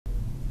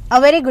A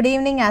very good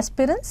evening,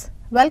 aspirants.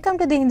 Welcome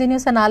to the Hindi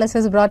News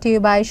Analysis brought to you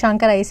by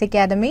Shankar IC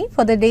Academy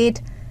for the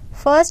date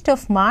 1st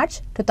of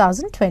March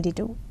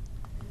 2022.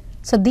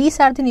 So these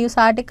are the news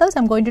articles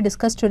I'm going to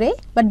discuss today.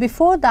 But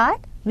before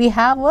that, we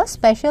have a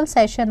special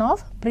session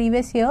of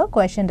previous year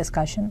question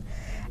discussion.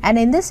 And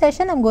in this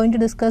session, I'm going to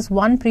discuss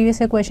one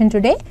previous year question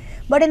today.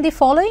 But in the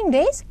following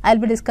days, I'll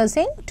be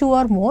discussing two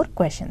or more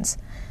questions.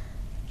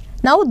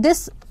 Now,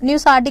 this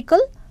news article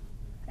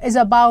is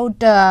about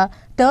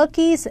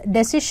Turkey's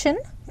decision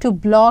to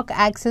block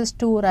access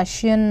to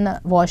Russian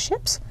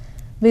warships.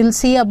 We'll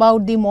see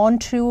about the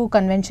Montreux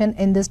Convention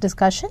in this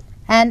discussion.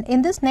 And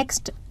in this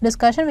next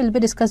discussion, we'll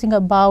be discussing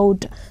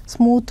about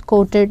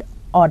smooth-coated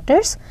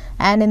otters.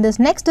 And in this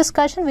next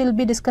discussion, we'll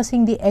be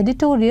discussing the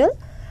editorial,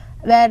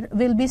 where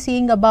we'll be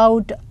seeing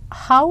about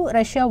how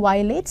Russia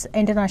violates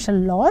international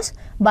laws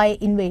by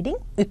invading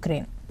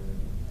Ukraine.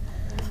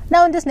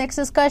 Now, in this next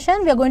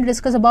discussion, we are going to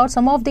discuss about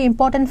some of the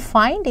important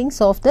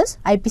findings of this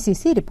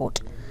IPCC report.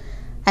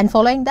 And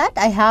following that,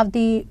 I have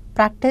the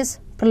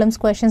practice prelims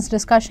questions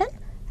discussion,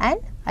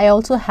 and I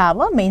also have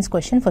a mains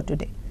question for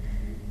today.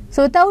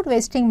 So without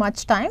wasting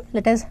much time,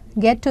 let us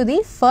get to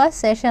the first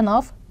session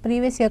of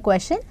previous year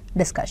question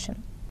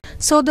discussion.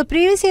 So the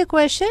previous year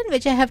question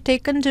which I have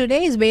taken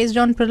today is based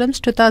on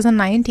Prelims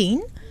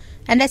 2019,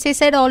 and as I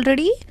said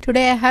already,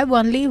 today I have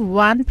only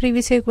one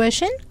previous year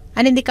question,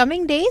 and in the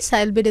coming days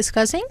I will be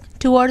discussing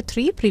 2 or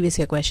 3 previous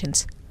year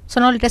questions.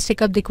 So now let us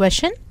take up the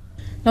question.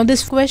 Now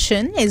this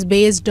question is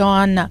based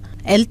on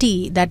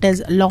LTE, that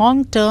is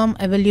long-term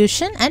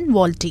evolution, and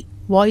VOLTE,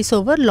 voice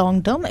over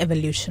long-term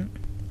evolution.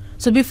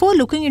 So before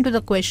looking into the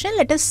question,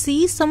 let us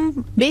see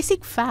some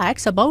basic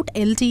facts about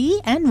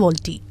LTE and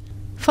VOLTE.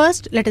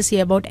 First, let us see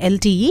about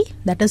LTE,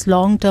 that is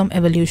long-term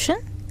evolution.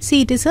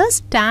 See, it is a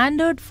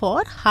standard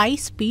for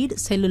high-speed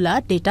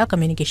cellular data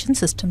communication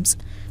systems.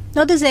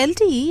 Now this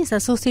LTE is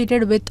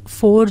associated with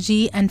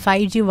 4G and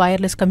 5G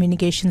wireless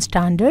communication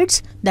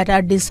standards that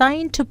are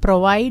designed to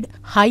provide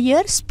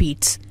higher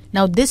speeds.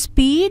 Now this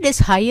speed is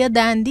higher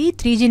than the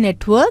 3G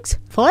networks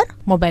for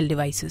mobile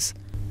devices.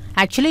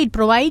 Actually, it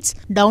provides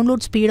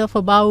download speed of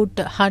about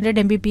 100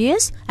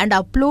 Mbps and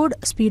upload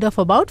speed of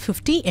about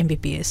 50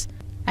 Mbps.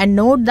 And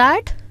note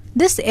that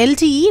this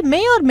LTE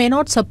may or may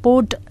not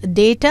support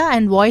data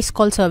and voice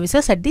call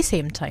services at the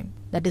same time.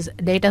 That is,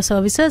 data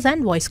services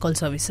and voice call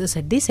services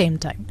at the same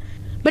time.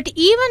 But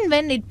even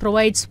when it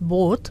provides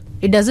both,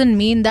 it doesn't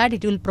mean that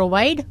it will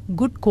provide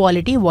good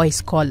quality voice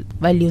call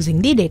while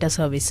using the data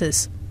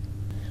services.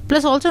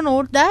 Plus also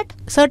note that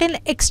certain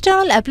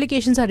external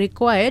applications are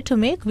required to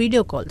make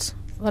video calls.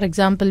 For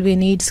example, we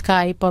need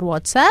Skype or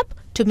WhatsApp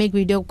to make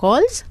video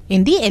calls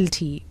in the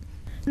LTE.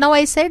 Now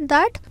I said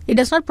that it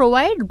does not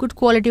provide good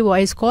quality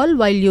voice call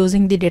while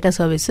using the data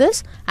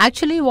services.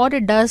 Actually what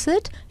it does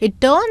is,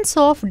 it turns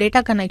off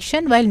data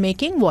connection while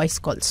making voice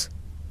calls.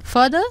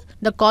 Further,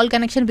 the call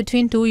connection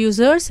between two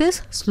users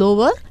is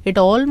slower. It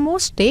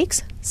almost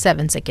takes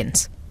 7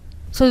 seconds.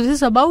 So this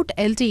is about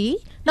LTE.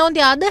 Now on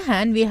the other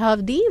hand, we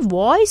have the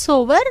voice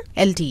over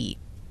LTE.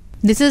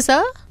 This is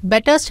a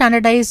better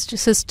standardized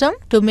system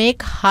to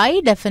make high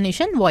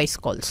definition voice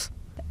calls.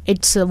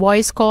 Its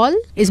voice call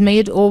is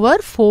made over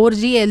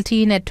 4G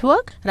LTE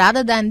network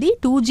rather than the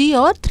 2G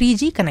or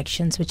 3G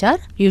connections which are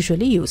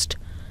usually used.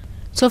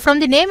 So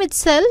from the name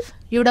itself,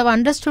 you would have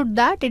understood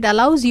that it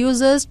allows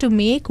users to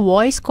make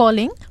voice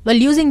calling while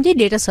using the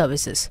data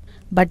services.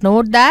 But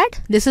note that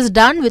this is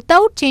done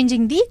without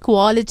changing the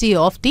quality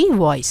of the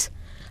voice.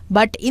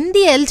 But in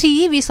the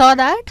LTE, we saw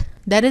that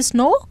there is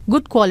no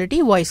good quality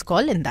voice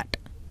call in that.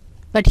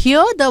 But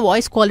here the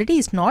voice quality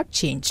is not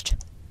changed.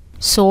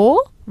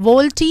 So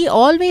VoLTE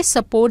always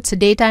supports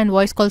data and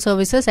voice call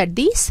services at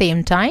the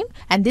same time,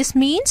 and this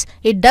means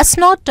it does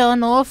not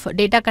turn off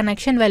data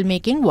connection while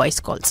making voice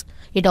calls.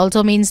 It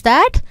also means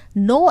that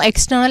no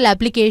external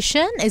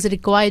application is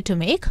required to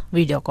make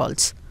video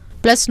calls.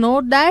 Plus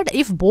note that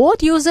if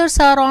both users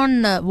are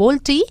on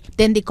VoLTE,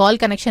 then the call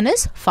connection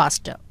is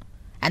faster.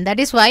 And that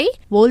is why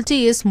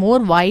VoLTE is more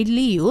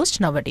widely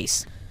used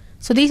nowadays.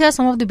 So these are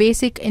some of the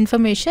basic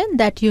information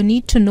that you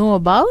need to know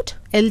about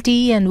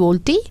LTE and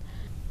VoLTE.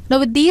 Now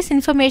with these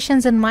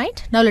informations in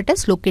mind, now let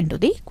us look into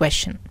the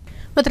question.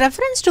 With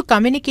reference to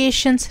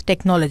communications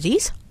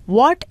technologies,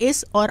 what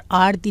is or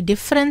are the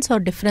difference or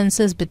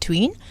differences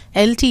between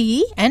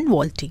LTE and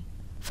VoLTE?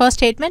 First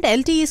statement,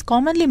 LTE is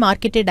commonly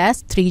marketed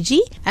as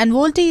 3G and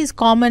VoLTE is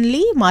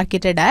commonly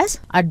marketed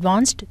as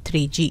advanced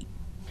 3G.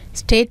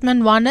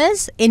 Statement 1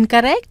 is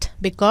incorrect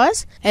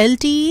because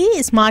LTE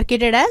is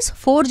marketed as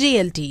 4G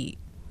LTE.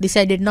 This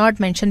I did not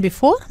mention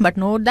before, but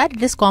note that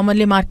it is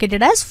commonly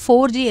marketed as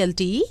 4G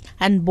LTE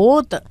and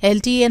both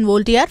LTE and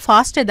VoLTE are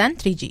faster than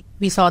 3G.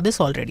 We saw this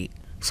already.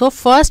 So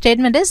first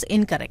statement is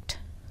incorrect.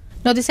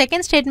 Now the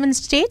second statement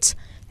states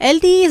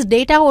LTE is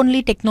data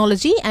only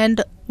technology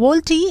and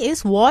VoLTE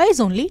is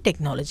voice only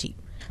technology.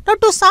 Now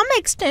to some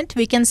extent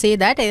we can say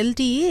that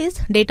LTE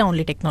is data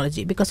only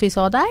technology because we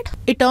saw that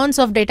it turns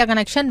off data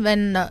connection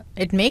when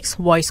it makes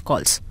voice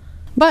calls.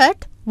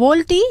 But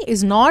VoLTE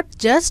is not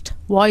just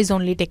voice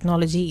only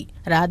technology.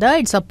 Rather,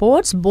 it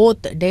supports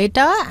both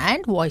data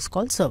and voice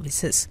call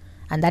services.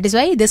 And that is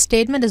why this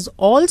statement is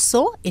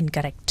also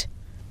incorrect.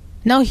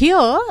 Now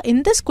here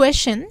in this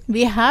question,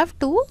 we have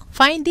to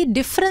find the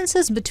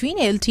differences between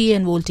LTE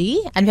and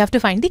VoLTE, and we have to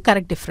find the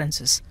correct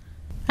differences.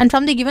 And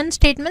from the given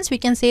statements, we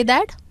can say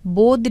that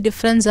both the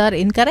differences are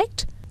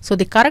incorrect. So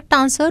the correct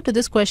answer to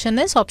this question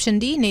is option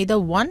D, neither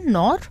 1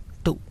 nor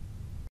 2.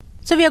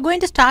 So we are going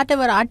to start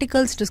our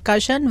article's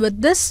discussion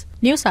with this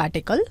news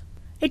article.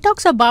 It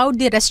talks about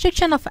the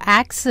restriction of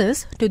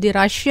access to the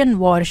Russian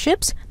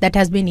warships that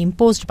has been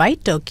imposed by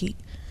Turkey.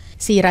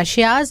 See,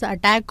 Russia's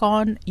attack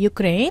on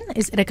Ukraine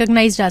is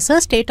recognized as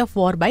a state of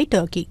war by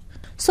Turkey.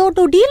 So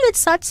to deal with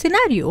such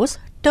scenarios,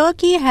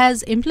 Turkey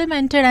has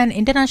implemented an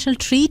international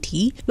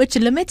treaty which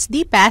limits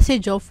the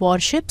passage of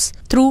warships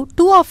through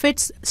two of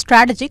its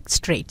strategic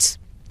straits.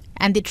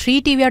 And the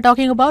treaty we are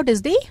talking about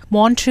is the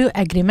Montreux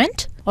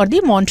Agreement or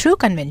the Montreux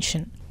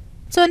Convention.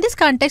 So in this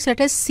context,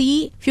 let us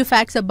see few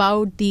facts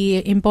about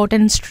the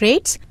important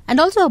straits and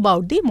also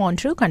about the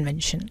Montreux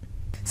Convention.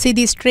 See,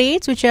 the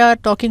straits which we are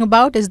talking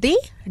about is the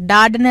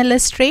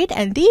Dardanelles Strait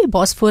and the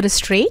Bosphorus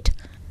Strait.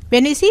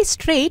 When we say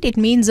strait, it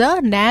means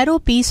a narrow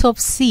piece of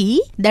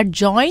sea that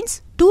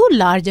joins two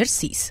larger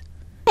seas.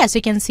 As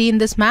you can see in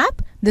this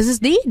map, this is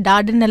the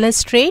Dardanelles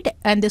Strait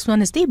and this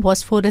one is the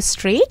Bosphorus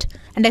Strait.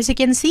 And as you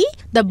can see,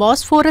 the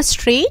Bosphorus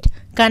Strait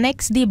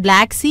connects the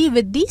Black Sea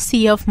with the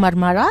Sea of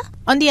Marmara.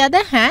 On the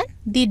other hand,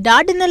 the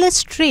Dardanelles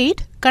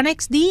Strait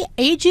connects the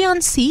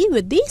Aegean Sea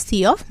with the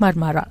Sea of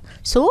Marmara.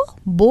 So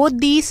both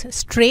these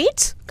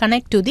straits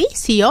connect to the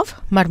Sea of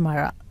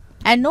Marmara.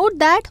 And note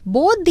that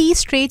both these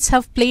straits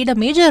have played a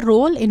major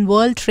role in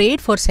world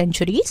trade for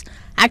centuries.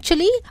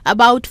 Actually,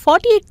 about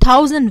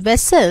 48,000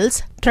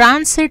 vessels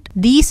transit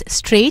these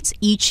straits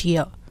each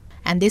year.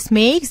 And this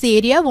makes the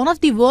area one of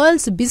the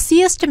world's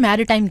busiest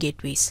maritime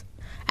gateways.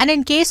 And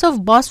in case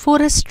of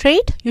Bosphorus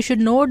Strait, you should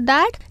note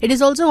that it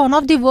is also one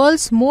of the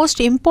world's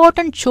most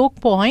important choke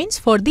points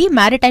for the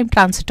maritime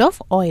transit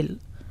of oil.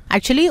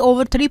 Actually,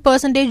 over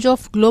 3%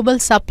 of global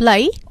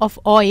supply of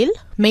oil,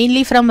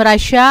 mainly from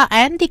Russia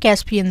and the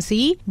Caspian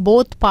Sea,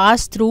 both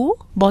pass through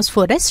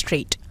Bosphorus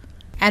Strait.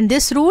 And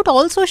this route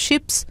also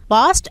ships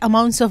vast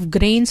amounts of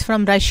grains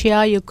from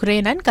Russia,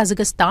 Ukraine and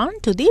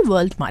Kazakhstan to the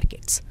world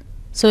markets.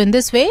 So in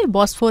this way,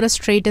 Bosphorus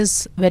Strait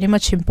is very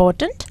much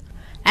important.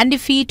 And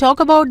if we talk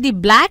about the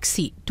Black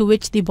Sea, to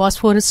which the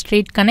Bosphorus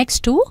Strait connects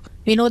to,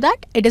 we know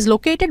that it is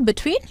located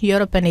between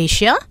Europe and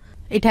Asia.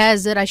 It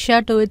has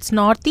Russia to its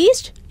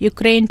northeast,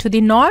 Ukraine to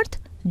the north,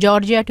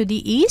 Georgia to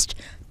the east,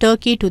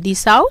 Turkey to the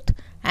south,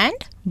 and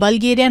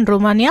Bulgaria and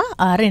Romania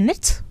are in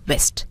its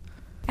west.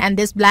 And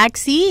this Black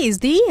Sea is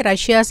the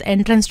Russia's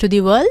entrance to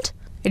the world.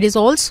 It is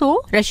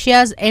also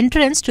Russia's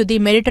entrance to the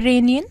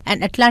Mediterranean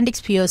and Atlantic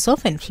spheres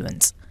of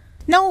influence.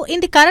 Now, in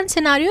the current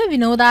scenario, we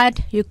know that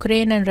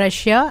Ukraine and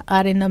Russia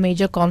are in a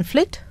major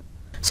conflict.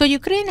 So,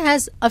 Ukraine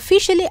has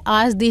officially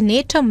asked the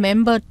NATO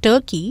member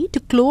Turkey to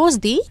close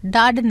the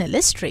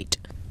Dardanelles Strait.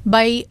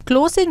 By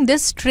closing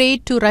this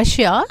strait to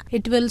Russia,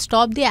 it will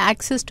stop the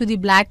access to the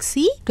Black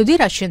Sea to the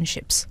Russian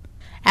ships.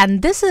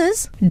 And this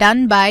is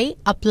done by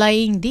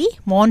applying the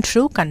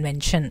Montreux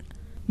Convention.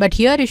 But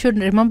here you should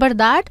remember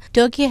that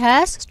Turkey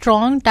has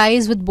strong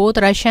ties with both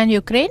Russia and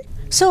Ukraine.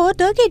 So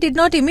Turkey did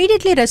not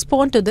immediately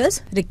respond to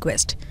this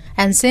request.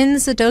 And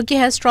since Turkey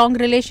has strong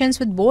relations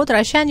with both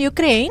Russia and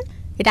Ukraine,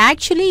 it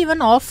actually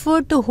even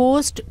offered to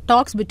host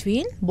talks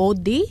between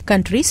both the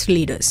countries'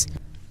 leaders.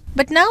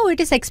 But now it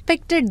is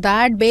expected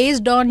that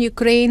based on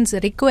Ukraine's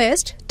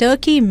request,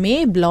 Turkey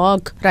may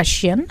block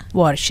Russian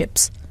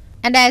warships.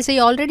 And as I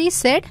already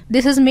said,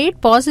 this is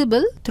made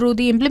possible through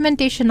the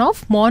implementation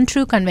of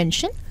Montreux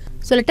Convention.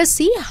 So let us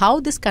see how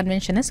this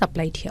convention is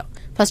applied here.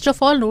 First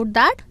of all, note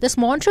that this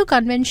Montreux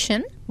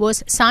Convention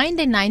was signed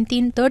in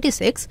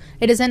 1936.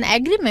 It is an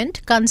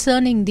agreement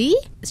concerning the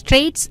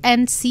Straits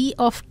and Sea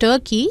of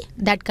Turkey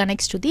that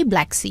connects to the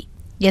Black Sea.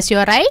 Yes, you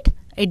are right.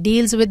 It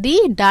deals with the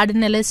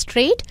Dardanelles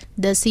Strait,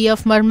 the Sea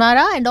of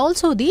Marmara and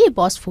also the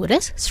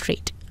Bosphorus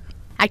Strait.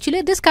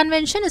 Actually, this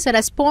convention is a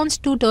response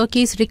to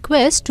Turkey's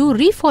request to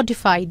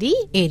refortify the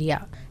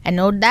area. And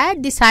note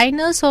that the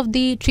signers of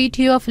the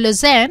Treaty of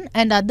Lausanne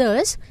and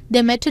others,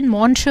 they met in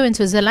Montreux in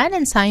Switzerland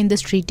and signed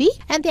this treaty,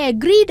 and they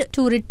agreed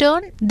to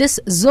return this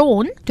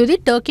zone to the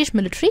Turkish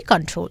military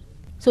control.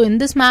 So in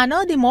this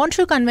manner, the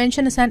Montreux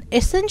Convention is an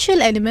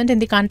essential element in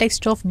the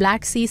context of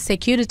Black Sea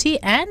security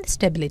and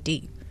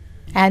stability.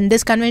 And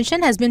this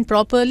convention has been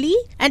properly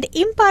and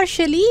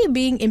impartially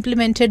being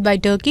implemented by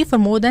Turkey for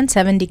more than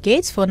 7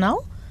 decades for now.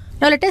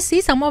 Now let us see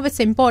some of its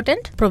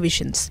important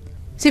provisions.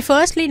 See,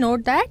 firstly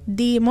note that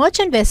the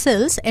merchant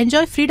vessels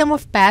enjoy freedom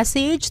of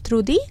passage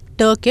through the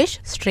Turkish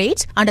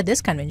straits under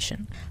this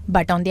convention.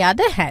 But on the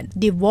other hand,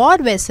 the war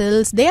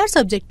vessels, they are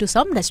subject to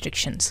some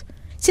restrictions.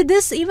 See,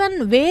 this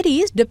even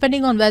varies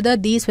depending on whether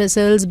these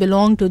vessels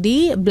belong to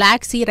the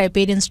Black Sea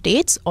riparian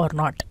states or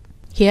not.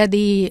 Here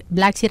the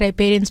Black Sea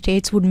riparian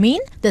states would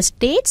mean the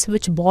states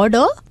which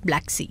border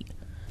Black Sea.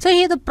 So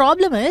here the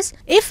problem is,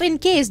 if in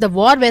case the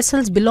war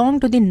vessels belong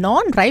to the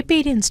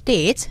non-riparian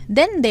states,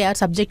 then they are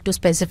subject to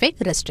specific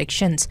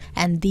restrictions,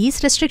 and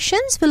these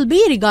restrictions will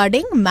be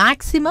regarding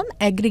maximum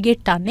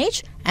aggregate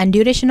tonnage and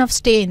duration of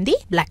stay in the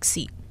Black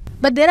Sea.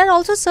 But there are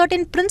also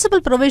certain principal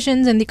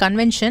provisions in the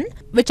convention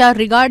which are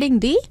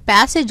regarding the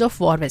passage of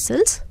war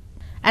vessels.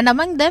 And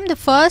among them, the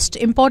first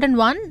important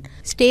one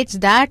states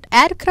that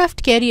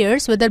aircraft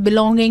carriers, whether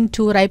belonging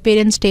to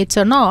riparian states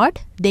or not,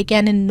 they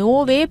can in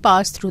no way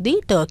pass through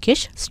the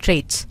Turkish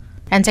Straits.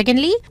 And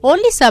secondly,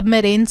 only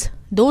submarines,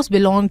 those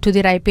belong to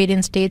the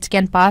riparian states,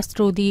 can pass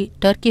through the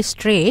Turkish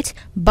Straits,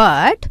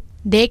 but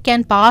they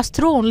can pass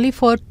through only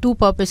for two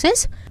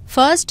purposes.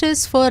 First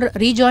is for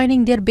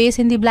rejoining their base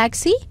in the Black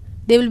Sea.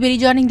 They will be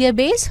rejoining their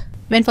base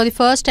when for the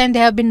first time they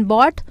have been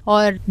bought,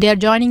 or they are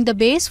joining the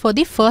base for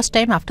the first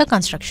time after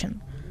construction.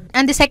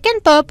 And the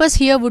second purpose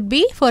here would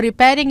be for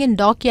repairing in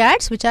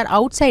dockyards which are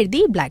outside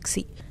the Black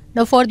Sea.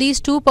 Now for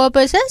these two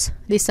purposes,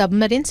 the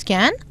submarines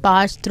can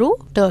pass through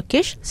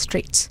Turkish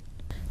Straits.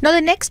 Now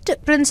the next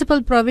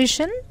principal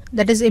provision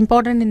that is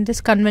important in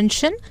this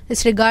convention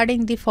is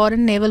regarding the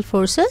foreign naval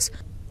forces.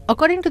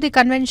 According to the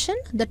convention,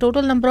 the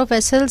total number of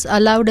vessels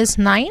allowed is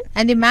 9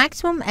 and the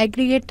maximum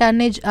aggregate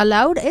tonnage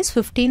allowed is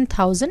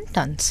 15,000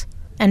 tons.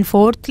 And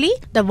fourthly,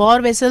 the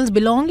war vessels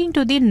belonging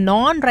to the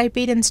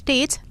non-riparian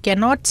states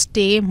cannot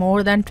stay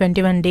more than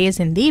 21 days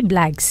in the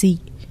Black Sea.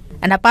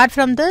 And apart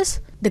from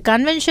this, the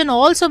convention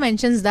also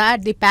mentions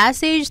that the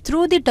passage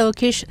through the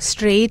Turkish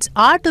Straits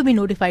are to be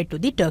notified to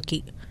the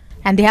Turkey.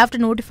 And they have to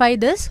notify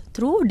this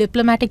through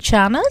diplomatic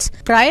channels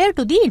prior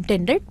to the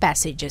intended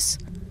passages.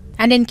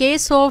 And in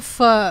case of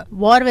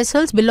war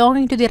vessels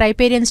belonging to the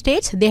riparian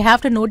states, they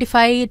have to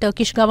notify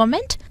Turkish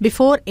government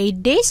before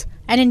 8 days.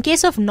 And in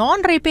case of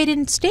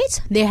non-riparian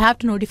states, they have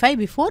to notify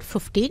before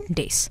 15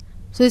 days.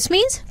 So this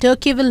means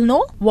Turkey will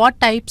know what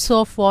types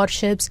of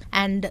warships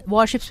and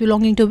warships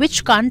belonging to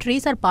which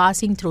countries are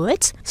passing through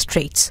its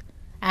straits.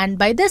 And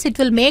by this, it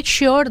will make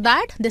sure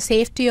that the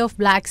safety of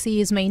Black Sea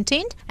is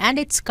maintained and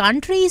its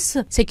country's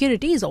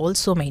security is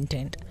also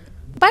maintained.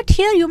 But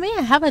here you may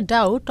have a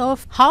doubt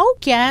of how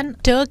can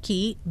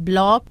Turkey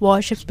block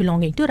warships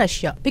belonging to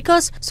Russia,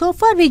 because so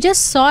far we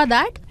just saw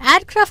that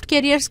aircraft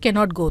carriers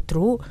cannot go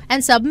through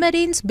and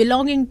submarines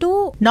belonging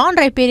to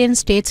non-riparian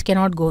states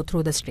cannot go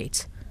through the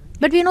straits.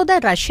 But we know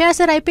that Russia is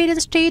a riparian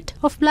state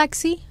of Black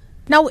Sea.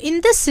 Now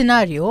in this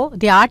scenario,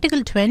 the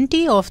Article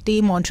 20 of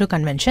the Montreux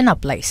Convention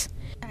applies,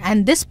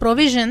 and this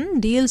provision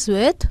deals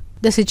with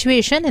the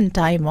situation in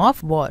time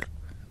of war.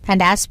 And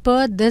as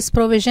per this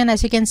provision,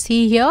 as you can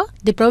see here,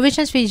 the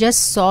provisions we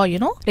just saw,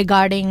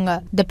 regarding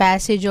the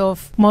passage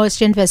of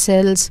merchant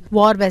vessels,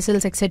 war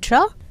vessels,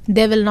 etc.,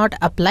 they will not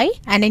apply.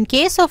 And in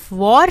case of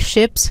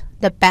warships,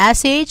 the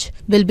passage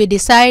will be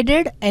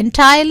decided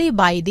entirely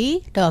by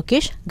the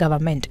Turkish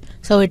government.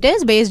 So it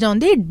is based on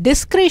the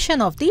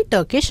discretion of the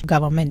Turkish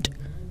government.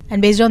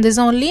 And based on this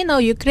only, now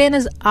Ukraine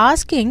is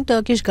asking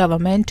Turkish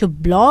government to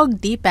block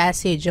the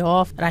passage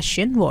of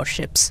Russian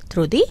warships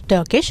through the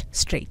Turkish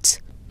Straits.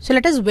 So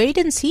let us wait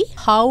and see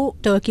how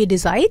Turkey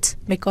decides,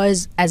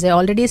 because as I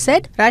already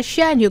said,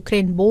 Russia and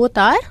Ukraine both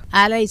are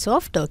allies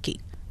of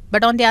Turkey.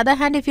 But on the other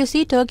hand, if you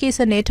see, Turkey is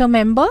a NATO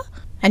member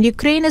and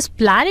Ukraine is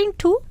planning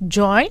to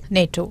join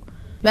NATO,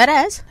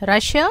 whereas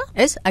Russia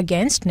is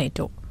against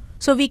NATO.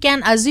 So we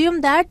can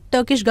assume that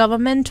Turkish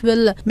government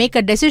will make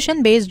a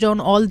decision based on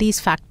all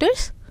these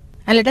factors,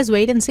 and let us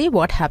wait and see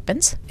what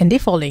happens in the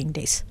following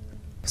days.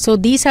 So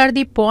these are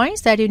the points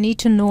that you need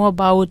to know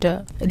about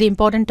the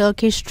important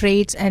Turkish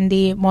straits and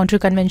the Montreux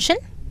Convention.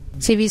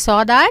 See, we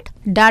saw that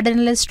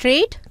Dardanelles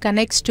Strait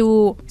connects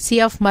to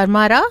Sea of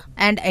Marmara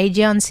and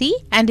Aegean Sea,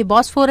 and the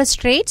Bosphorus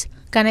Straits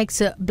connects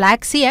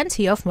Black Sea and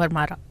Sea of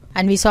Marmara.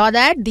 And we saw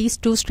that these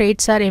two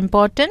straits are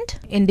important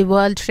in the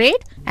world trade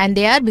and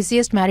they are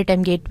busiest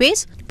maritime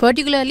gateways.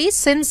 Particularly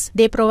since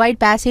they provide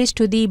passage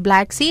to the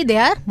Black Sea, they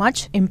are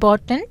much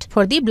important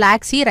for the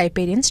Black Sea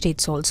riparian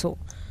states also.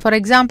 For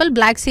example,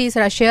 Black Sea is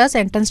Russia's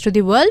entrance to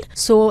the world.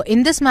 So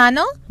in this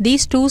manner,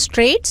 these two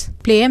straits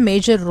play a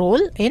major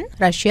role in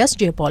Russia's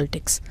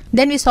geopolitics.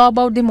 Then we saw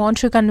about the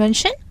Montreux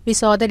Convention. We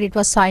saw that it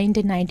was signed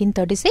in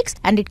 1936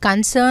 and it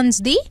concerns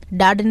the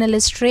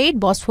Dardanelles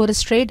Strait, Bosphorus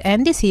Strait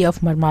and the Sea of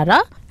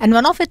Marmara. And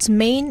one of its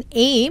main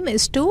aim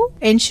is to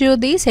ensure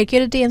the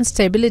security and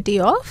stability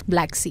of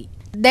Black Sea.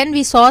 Then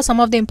we saw some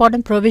of the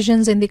important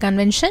provisions in the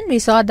convention. We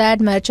saw that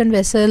merchant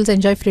vessels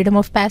enjoy freedom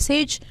of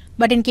passage,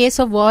 but in case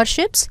of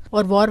warships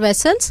or war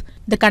vessels,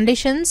 the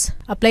conditions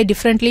apply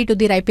differently to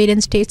the riparian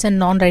states and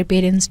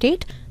non-riparian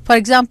state. For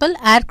example,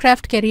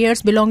 aircraft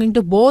carriers belonging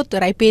to both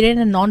riparian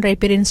and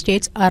non-riparian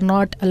states are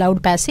not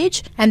allowed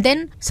passage, and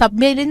then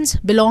submarines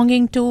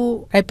belonging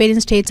to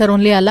riparian states are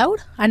only allowed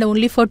and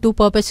only for two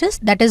purposes,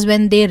 that is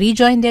when they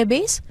rejoin their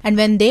base and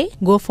when they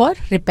go for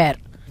repair.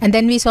 And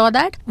then we saw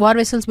that war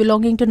vessels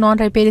belonging to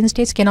non-riparian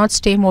states cannot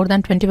stay more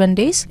than 21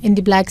 days in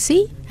the Black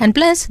Sea, and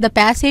plus the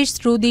passage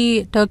through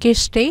the Turkish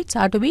states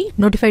are to be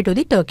notified to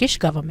the Turkish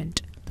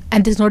government.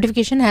 And this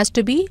notification has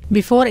to be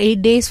before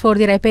 8 days for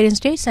the riparian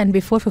states and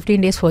before 15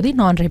 days for the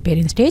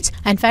non-riparian states.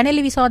 And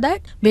finally, we saw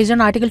that based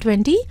on Article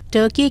 20,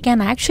 Turkey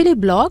can actually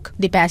block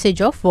the passage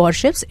of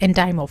warships in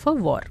time of a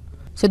war.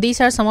 So these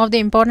are some of the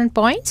important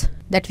points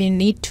that we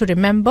need to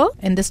remember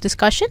in this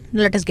discussion.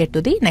 Let us get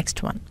to the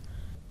next one.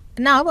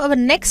 Now, our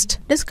next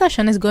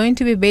discussion is going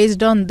to be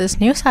based on this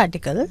news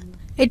article.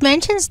 It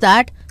mentions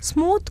that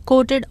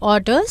smooth-coated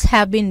otters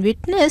have been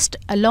witnessed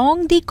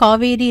along the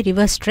Kaveri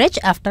river stretch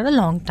after a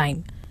long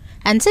time.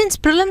 And since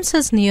prelims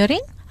is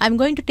nearing, I am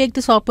going to take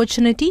this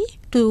opportunity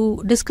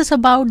to discuss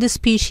about this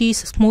species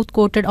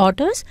smooth-coated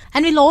otters,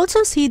 and we'll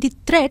also see the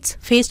threats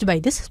faced by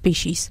this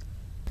species.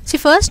 See,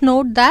 first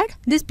note that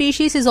this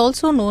species is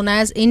also known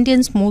as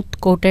Indian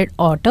smooth-coated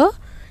otter.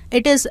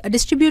 It is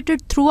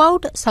distributed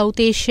throughout South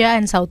Asia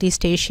and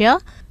Southeast Asia.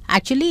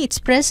 Actually, its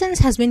presence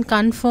has been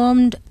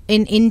confirmed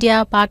in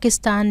India,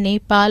 Pakistan,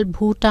 Nepal,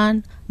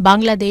 Bhutan,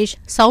 Bangladesh,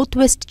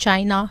 Southwest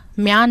China,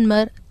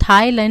 Myanmar,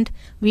 Thailand,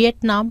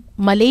 Vietnam,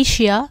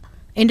 Malaysia,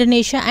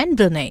 Indonesia and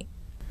Brunei.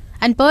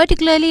 And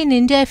particularly in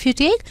India, if you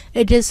take,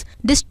 it is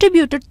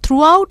distributed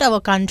throughout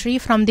our country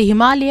from the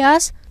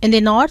Himalayas in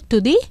the north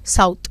to the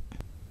south.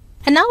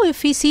 And now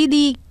if we see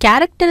the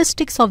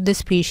characteristics of this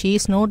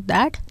species, note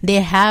that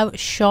they have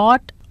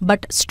short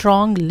but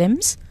strong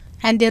limbs,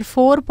 and their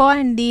forepaw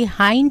and the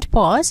hind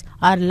paws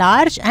are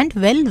large and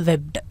well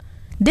webbed.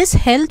 This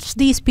helps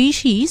the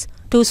species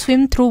to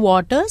swim through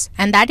waters,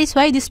 and that is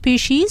why this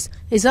species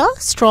is a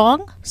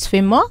strong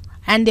swimmer,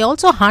 and they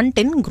also hunt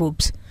in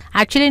groups.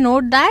 Actually,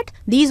 note that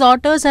these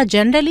otters are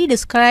generally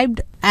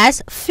described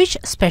as fish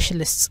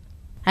specialists,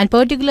 and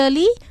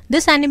particularly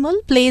this animal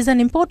plays an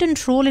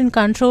important role in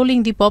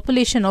controlling the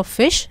population of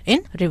fish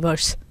in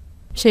rivers.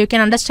 So you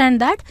can understand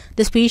that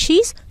the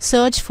species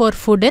search for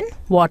food in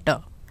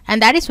water,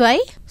 and that is why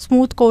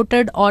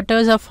smooth-coated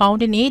otters are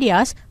found in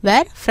areas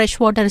where fresh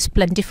water is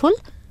plentiful.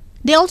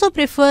 They also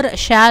prefer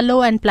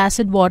shallow and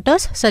placid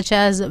waters such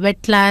as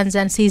wetlands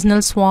and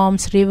seasonal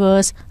swamps,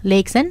 rivers,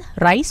 lakes and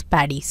rice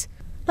paddies.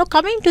 Now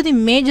coming to the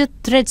major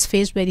threats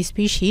faced by the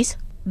species,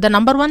 the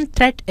number one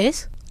threat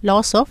is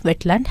loss of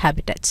wetland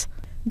habitats.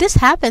 This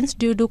happens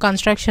due to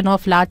construction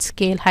of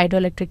large-scale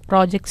hydroelectric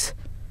projects,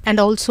 and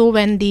also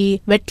when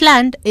the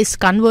wetland is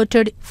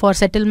converted for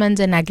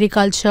settlements and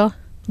agriculture,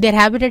 their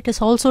habitat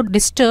is also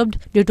disturbed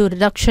due to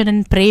reduction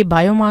in prey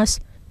biomass.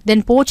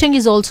 Then poaching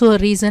is also a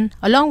reason.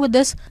 Along with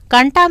this,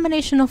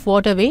 contamination of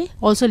waterway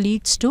also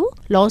leads to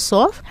loss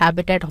of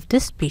habitat of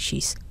this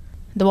species.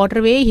 The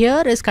waterway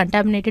here is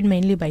contaminated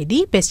mainly by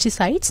the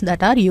pesticides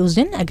that are used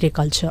in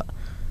agriculture.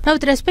 Now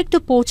with respect to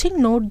poaching,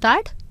 note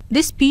that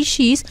this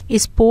species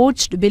is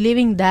poached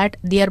believing that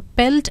their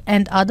pelt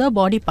and other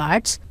body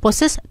parts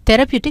possess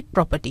therapeutic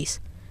properties.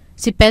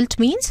 See, pelt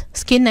means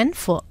skin and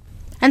fur.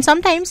 And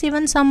sometimes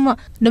even some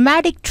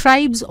nomadic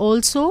tribes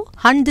also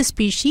hunt the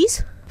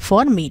species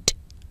for meat.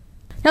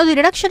 Now the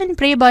reduction in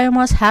prey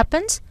biomass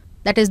happens,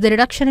 that is the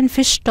reduction in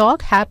fish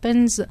stock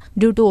happens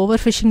due to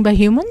overfishing by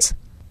humans.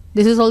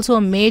 This is also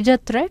a major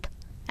threat,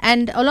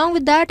 and along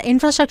with that,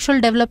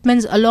 infrastructural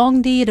developments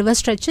along the river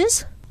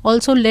stretches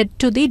also led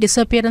to the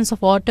disappearance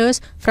of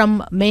otters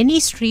from many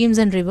streams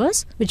and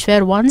rivers which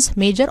were once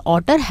major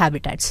otter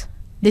habitats.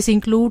 This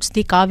includes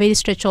the Kaveri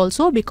stretch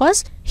also,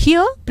 because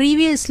here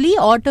previously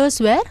otters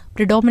were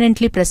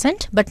predominantly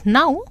present, but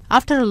now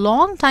after a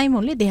long time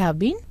only they have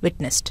been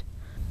witnessed.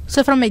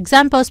 So from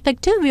exam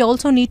perspective, we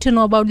also need to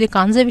know about the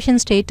conservation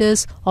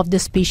status of the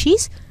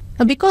species.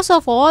 Now, because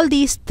of all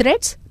these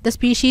threats, the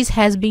species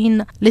has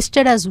been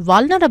listed as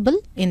vulnerable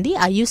in the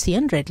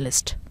IUCN Red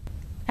List.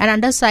 And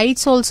under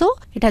CITES also,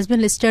 it has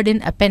been listed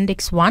in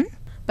Appendix 1.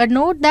 But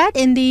note that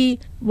in the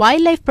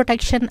Wildlife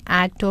Protection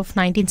Act of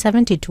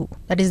 1972,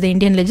 that is the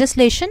Indian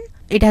legislation,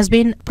 it has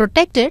been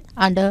protected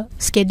under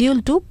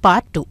Schedule 2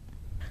 Part 2.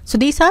 So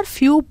these are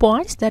few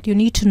points that you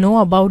need to know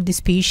about the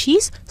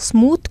species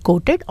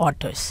smooth-coated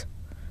otters.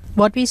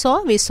 What we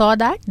saw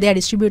that they are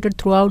distributed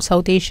throughout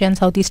South Asia and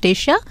Southeast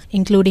Asia,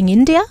 including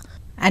India.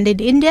 And in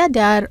India, they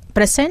are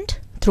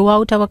present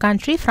throughout our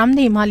country from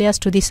the Himalayas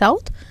to the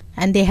south.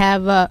 And they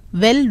have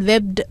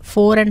well-webbed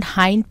fore and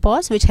hind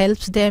paws which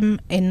helps them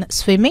in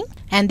swimming.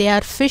 And they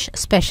are fish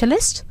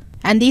specialists.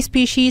 And these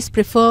species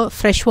prefer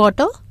fresh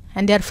water.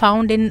 And they are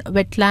found in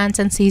wetlands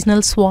and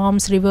seasonal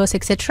swamps, rivers,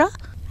 etc.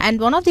 And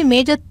one of the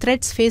major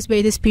threats faced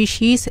by this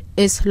species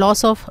is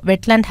loss of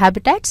wetland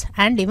habitats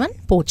and even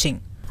poaching.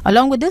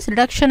 Along with this,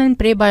 reduction in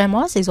prey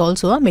biomass is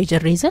also a major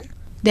reason.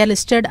 They are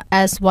listed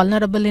as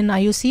vulnerable in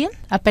IUCN,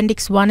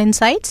 Appendix 1 in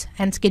CITES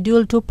and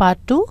Schedule 2 Part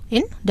 2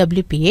 in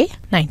WPA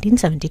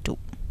 1972.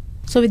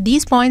 So with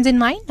these points in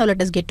mind, now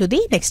let us get to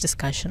the next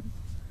discussion.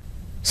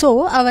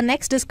 So our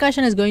next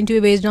discussion is going to be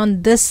based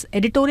on this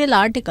editorial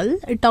article.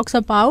 It talks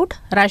about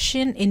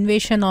Russian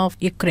invasion of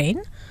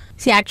Ukraine.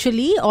 See,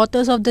 actually,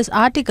 authors of this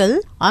article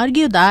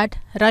argue that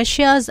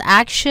Russia's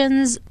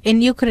actions in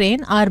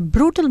Ukraine are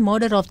brutal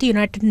murder of the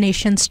United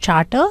Nations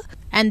Charter,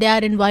 and they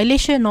are in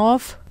violation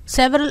of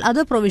several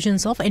other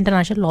provisions of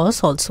international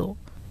laws also.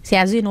 See,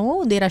 as you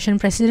know, the Russian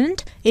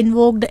president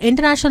invoked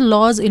international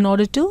laws in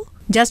order to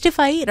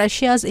justify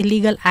Russia's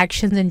illegal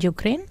actions in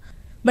Ukraine,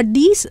 but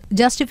these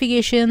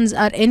justifications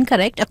are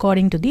incorrect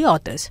according to the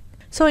authors.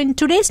 So in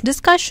today's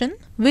discussion,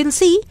 we'll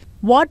see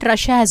what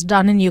Russia has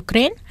done in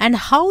Ukraine and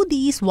how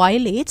these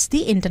violates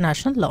the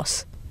international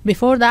laws.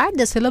 Before that,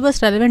 the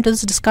syllabus relevant to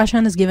this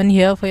discussion is given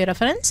here for your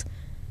reference.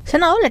 So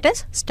now let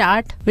us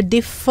start with the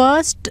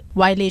first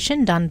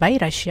violation done by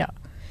Russia.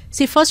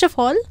 See, first of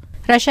all,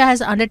 Russia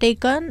has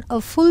undertaken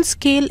a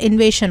full-scale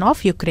invasion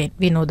of Ukraine.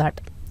 We know that.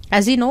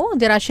 As you know,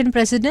 the Russian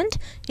president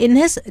in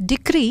his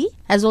decree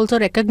has also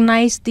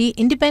recognized the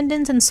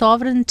independence and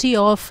sovereignty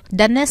of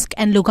Donetsk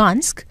and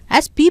Lugansk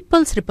as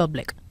People's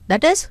Republic.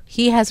 That is,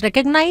 he has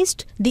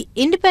recognized the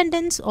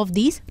independence of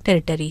these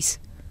territories.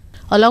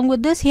 Along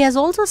with this, he has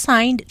also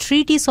signed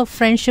treaties of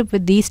friendship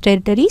with these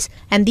territories,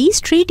 and these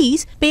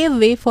treaties pave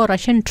way for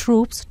Russian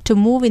troops to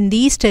move in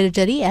these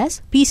territories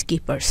as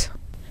peacekeepers.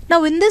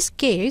 Now in this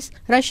case,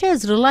 Russia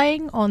is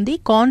relying on the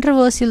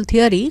controversial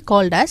theory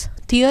called as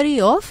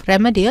theory of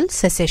remedial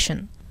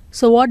secession.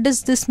 So what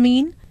does this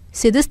mean?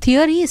 See, this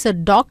theory is a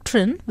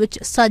doctrine which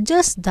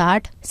suggests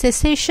that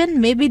secession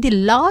may be the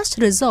last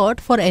resort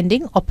for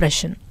ending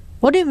oppression.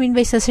 What do you mean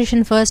by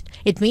secession first?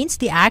 It means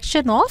the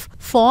action of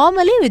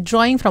formally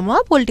withdrawing from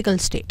a political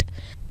state.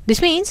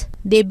 This means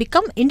they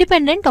become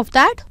independent of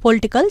that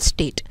political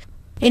state.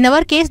 In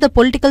our case, the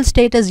political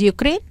state is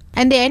Ukraine,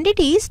 and the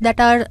entities that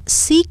are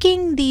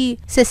seeking the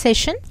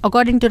secession,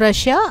 according to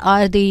Russia,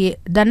 are the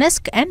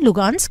Donetsk and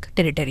Lugansk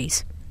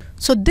territories.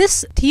 So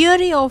this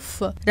theory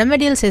of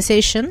remedial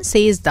secession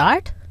says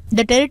that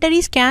the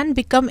territories can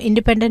become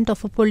independent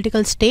of a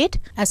political state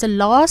as a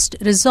last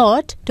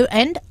resort to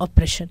end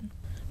oppression.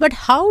 But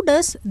how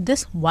does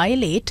this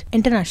violate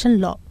international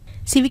law?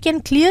 See, we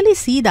can clearly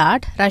see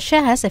that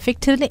Russia has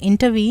effectively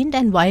intervened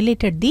and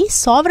violated the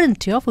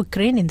sovereignty of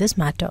Ukraine in this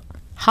matter.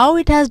 How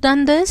it has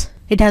done this?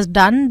 It has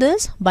done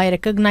this by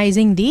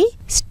recognizing the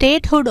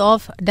statehood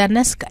of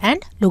Donetsk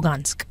and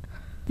Lugansk.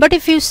 But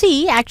if you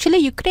see, actually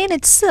Ukraine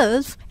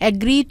itself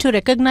agreed to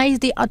recognize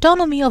the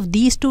autonomy of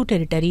these two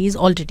territories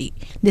already.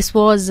 This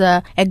was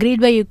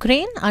agreed by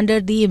Ukraine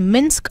under the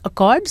Minsk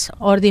Accords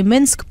or the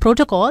Minsk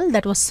Protocol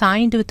that was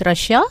signed with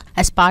Russia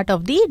as part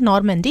of the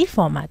Normandy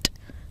format.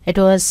 It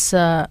was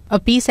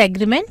a peace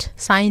agreement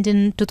signed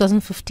in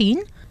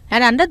 2015.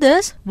 And under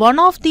this, one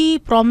of the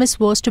promise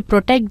was to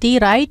protect the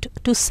right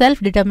to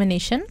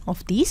self-determination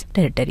of these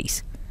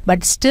territories.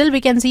 But still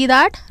we can see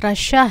that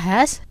Russia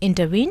has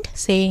intervened,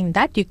 saying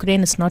that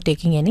Ukraine is not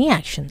taking any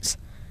actions.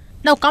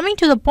 Now coming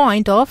to the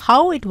point of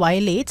how it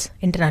violates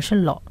international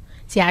law.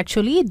 See,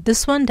 actually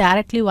this one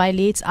directly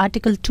violates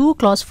Article 2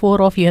 Clause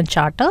 4 of UN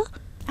Charter.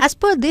 As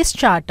per this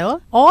charter,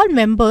 all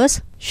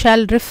members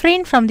shall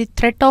refrain from the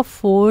threat of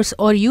force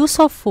or use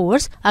of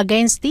force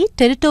against the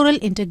territorial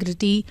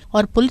integrity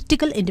or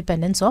political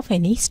independence of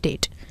any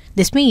state.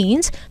 This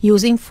means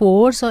using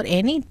force or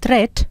any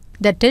threat,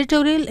 the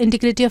territorial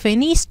integrity of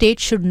any state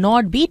should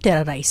not be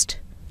terrorized.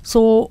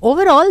 So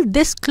overall,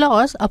 this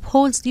clause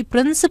upholds the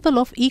principle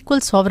of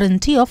equal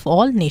sovereignty of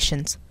all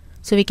nations.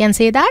 So we can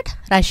say that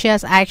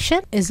Russia's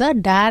action is a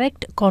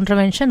direct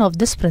contravention of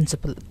this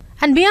principle.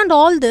 And beyond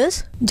all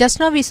this,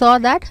 just now we saw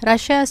that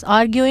Russia is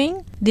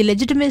arguing the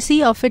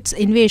legitimacy of its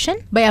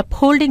invasion by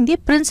upholding the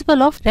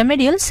principle of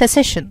remedial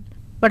secession.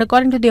 But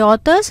according to the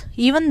authors,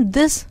 even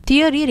this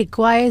theory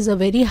requires a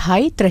very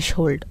high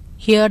threshold.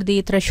 Here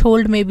the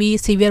threshold may be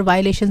severe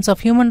violations of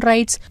human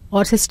rights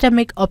or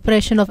systemic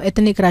oppression of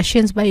ethnic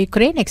Russians by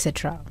Ukraine,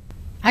 etc.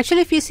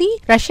 Actually, if you see,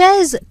 Russia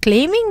is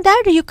claiming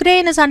that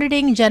Ukraine is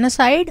undertaking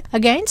genocide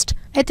against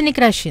ethnic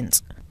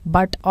Russians.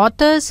 But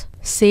authors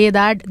say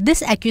that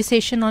this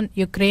accusation on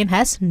Ukraine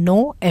has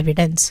no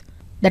evidence.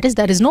 That is,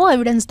 there is no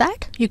evidence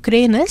that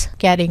Ukraine is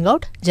carrying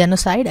out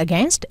genocide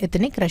against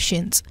ethnic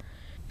Russians.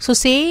 So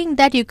saying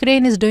that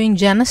Ukraine is doing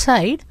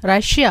genocide,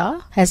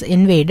 Russia has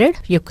invaded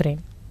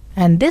Ukraine.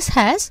 And this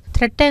has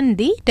threatened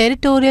the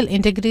territorial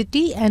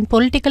integrity and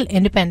political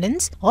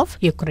independence of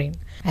Ukraine.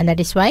 And that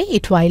is why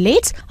it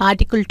violates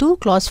Article 2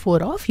 Clause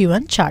 4 of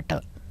UN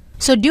Charter.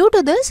 So due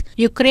to this,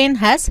 Ukraine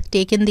has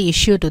taken the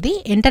issue to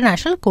the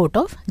International Court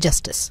of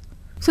Justice.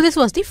 So this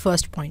was the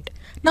first point.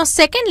 Now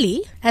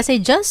secondly, as I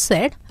just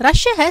said,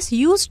 Russia has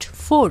used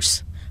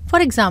force. For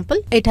example,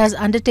 it has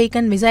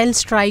undertaken missile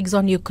strikes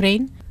on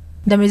Ukraine.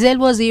 The missile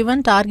was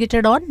even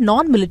targeted on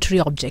non-military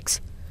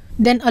objects.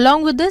 Then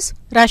along with this,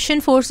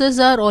 Russian forces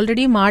are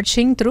already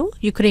marching through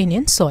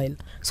Ukrainian soil.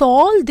 So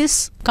all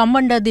this come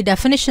under the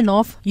definition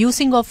of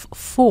using of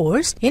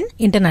force in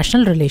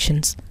international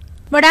relations.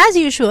 But as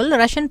usual,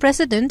 Russian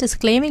president is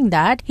claiming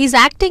that he is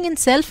acting in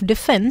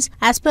self-defense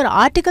as per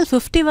Article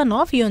 51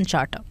 of UN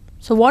Charter.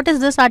 So what is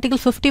this Article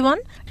 51?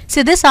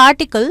 See, this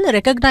article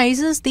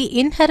recognizes the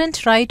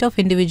inherent right of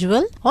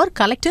individual or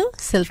collective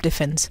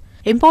self-defense.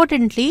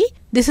 Importantly,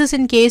 this is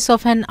in case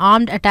of an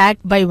armed attack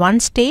by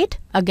one state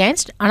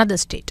against another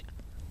state.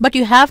 But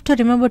you have to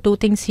remember two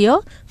things here.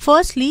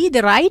 Firstly,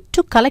 the right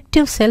to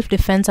collective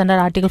self-defense under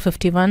Article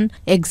 51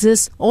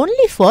 exists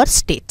only for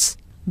states.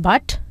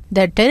 But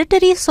the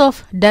territories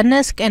of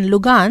Donetsk and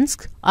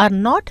Lugansk are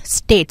not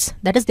states.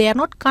 That is, they are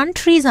not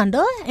countries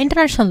under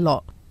international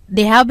law.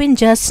 They have been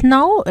just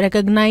now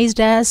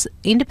recognized as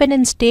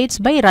independent states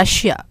by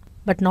Russia,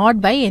 but not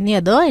by any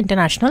other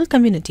international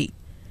community.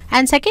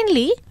 And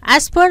secondly,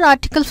 as per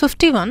Article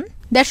 51,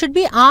 there should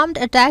be armed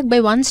attack by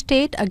one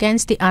state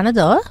against the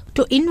another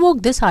to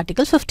invoke this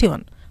Article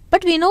 51.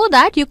 But we know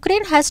that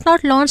Ukraine has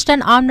not launched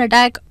an armed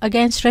attack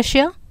against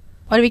Russia,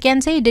 or we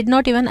can say it did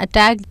not even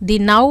attack the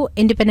now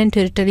independent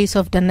territories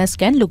of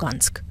Donetsk and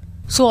Lugansk.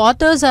 So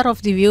authors are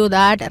of the view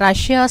that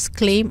Russia's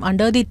claim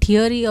under the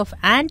theory of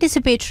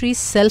anticipatory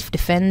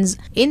self-defense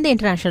in the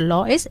international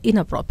law is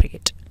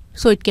inappropriate.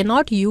 So it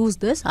cannot use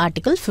this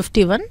Article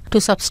 51 to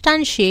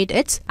substantiate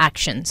its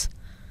actions.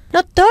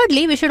 Now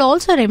thirdly, we should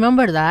also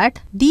remember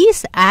that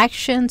these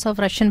actions of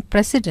Russian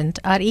president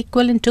are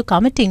equivalent to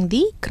committing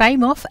the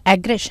crime of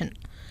aggression.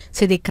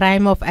 See, the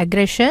crime of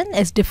aggression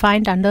is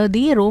defined under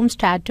the Rome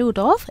Statute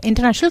of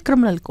International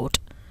Criminal Court.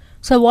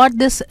 So what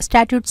this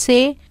statute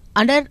say?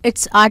 Under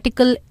its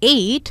Article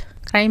 8,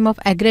 crime of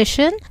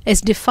aggression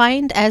is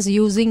defined as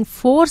using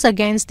force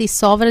against the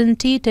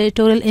sovereignty,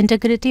 territorial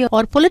integrity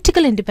or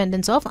political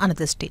independence of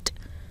another state.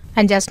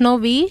 And just now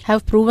we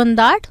have proven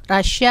that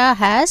Russia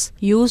has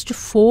used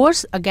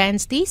force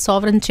against the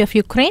sovereignty of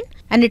Ukraine,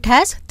 and it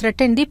has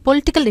threatened the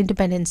political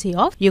independence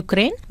of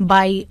Ukraine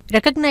by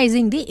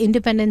recognizing the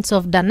independence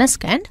of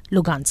Donetsk and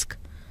Lugansk.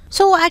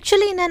 So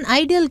actually, in an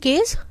ideal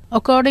case,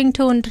 according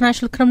to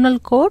International Criminal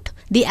Court,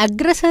 the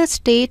aggressor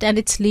state and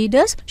its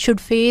leaders should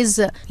face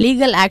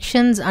legal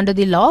actions under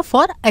the law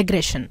for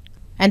aggression,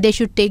 and they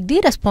should take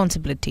the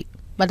responsibility.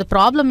 But the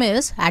problem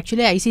is,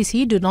 actually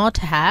ICC do not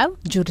have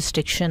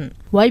jurisdiction.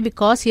 Why?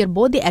 Because here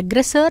both the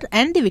aggressor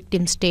and the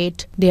victim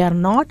state, they are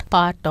not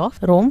part of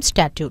Rome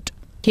Statute.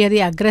 Here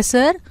the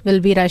aggressor will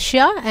be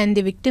Russia and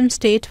the victim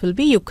state will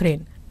be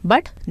Ukraine.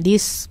 But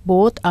these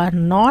both are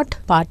not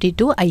party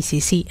to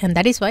ICC, and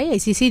that is why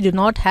ICC do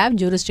not have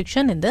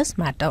jurisdiction in this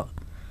matter.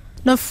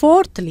 Now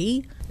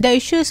fourthly, the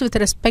issues with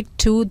respect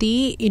to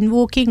the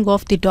invoking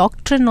of the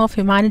doctrine of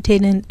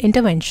humanitarian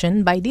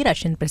intervention by the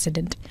Russian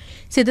president.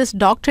 See, this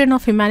doctrine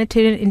of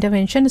humanitarian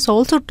intervention is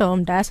also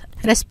termed as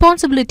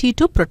responsibility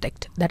to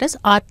protect, that is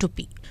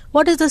R2P.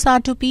 What is this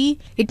R2P?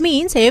 It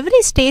means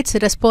every state's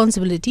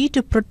responsibility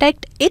to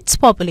protect its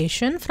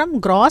population from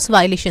gross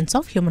violations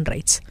of human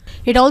rights.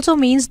 It also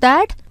means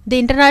that the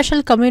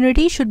international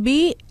community should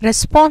be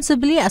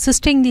responsibly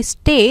assisting the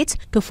states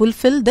to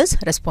fulfill this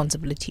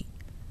responsibility.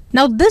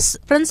 Now this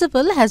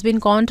principle has been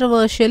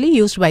controversially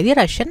used by the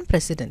Russian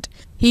president.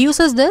 He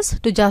uses this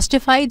to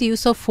justify the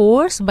use of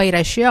force by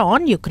Russia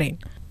on Ukraine.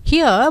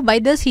 Here, by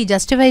this he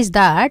justifies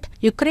that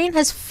Ukraine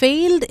has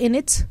failed in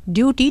its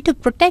duty to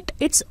protect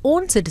its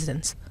own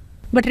citizens.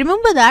 But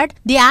remember that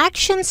the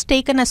actions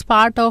taken as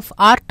part of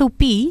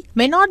R2P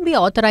may not be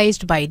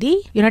authorized by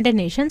the United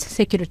Nations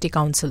Security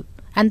Council.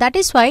 And that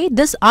is why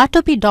this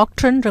R2P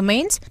doctrine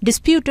remains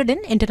disputed in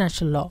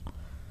international law.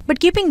 But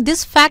keeping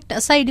this fact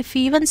aside, if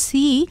we even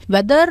see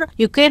whether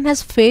Ukraine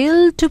has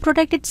failed to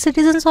protect its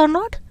citizens or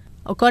not,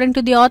 according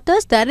to the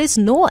authors, there is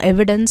no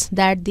evidence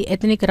that the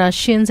ethnic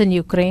Russians in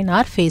Ukraine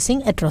are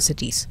facing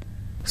atrocities.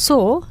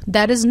 So,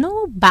 there is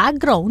no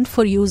background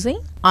for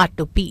using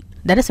R2P,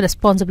 that is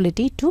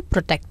responsibility to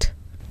protect.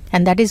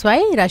 And that is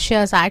why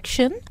Russia's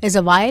action is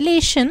a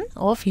violation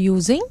of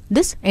using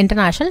this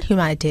international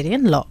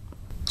humanitarian law.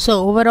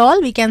 So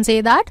overall, we can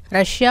say that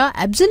Russia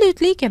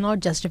absolutely cannot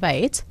justify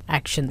its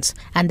actions,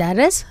 and there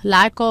is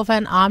lack of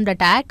an armed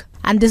attack,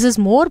 and this is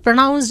more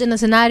pronounced in a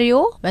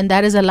scenario when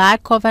there is a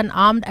lack of an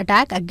armed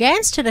attack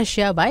against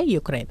Russia by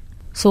Ukraine.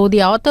 So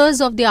the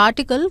authors of the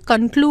article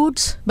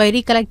concludes by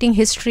recollecting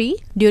history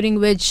during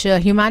which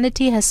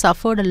humanity has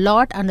suffered a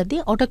lot under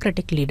the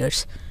autocratic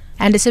leaders,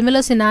 and a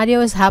similar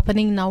scenario is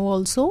happening now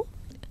also.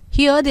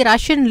 Here the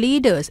Russian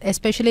leaders,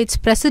 especially its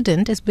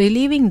president, is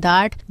believing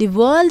that the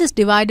world is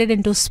divided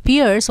into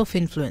spheres of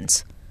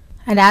influence.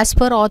 And as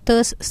per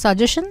author's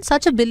suggestion,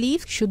 such a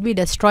belief should be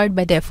destroyed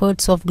by the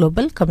efforts of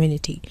global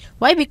community.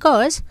 Why?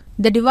 Because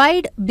the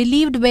divide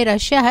believed by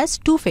Russia has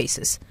two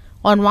phases.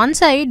 On one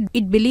side,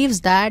 it believes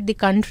that the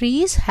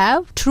countries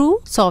have true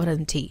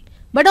sovereignty.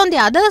 But on the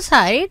other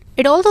side,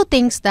 it also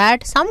thinks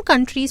that some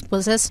countries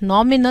possess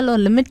nominal or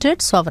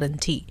limited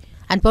sovereignty.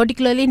 And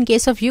particularly in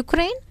case of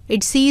Ukraine,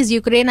 it sees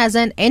Ukraine as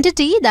an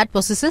entity that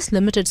possesses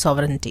limited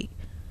sovereignty.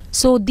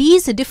 So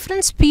these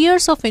different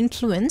spheres of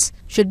influence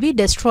should be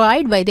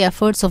destroyed by the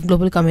efforts of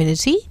global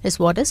community is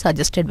what is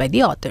suggested by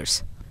the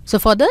authors. So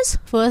for this,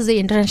 first the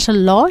international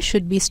law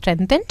should be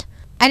strengthened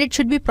and it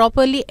should be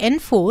properly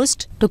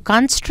enforced to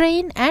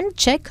constrain and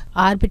check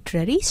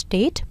arbitrary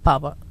state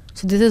power.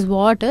 So this is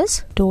what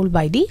is told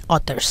by the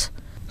authors.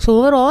 So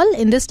overall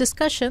in this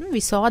discussion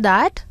we saw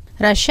that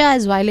Russia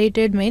has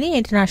violated many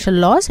international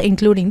laws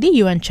including the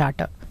UN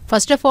Charter.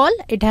 First of all,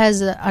 it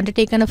has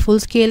undertaken a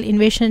full-scale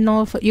invasion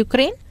of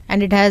Ukraine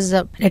and it has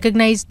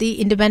recognized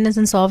the independence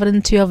and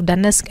sovereignty of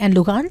Donetsk and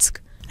Lugansk.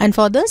 And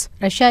for this,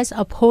 Russia is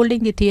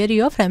upholding the theory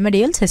of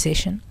remedial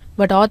cessation.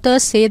 But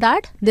authors say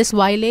that this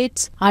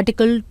violates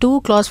Article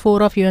 2, Clause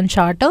 4 of UN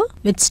Charter,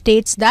 which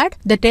states that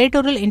the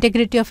territorial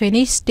integrity of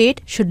any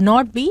state should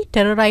not be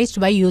terrorized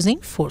by using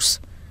force.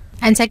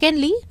 And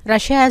secondly,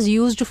 Russia has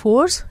used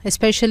force,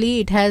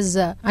 especially it has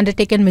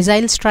undertaken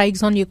missile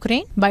strikes on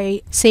Ukraine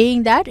by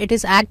saying that it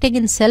is acting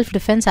in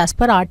self-defense as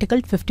per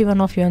Article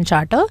 51 of UN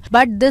Charter.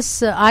 But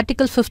this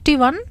Article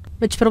 51,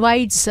 which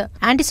provides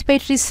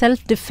anticipatory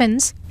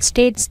self-defense,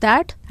 states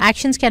that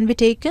actions can be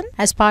taken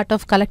as part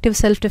of collective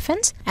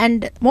self-defense,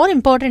 and more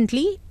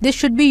importantly, this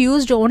should be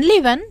used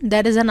only when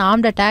there is an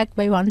armed attack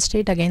by one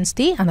state against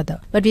the another.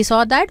 But we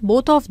saw that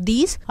both of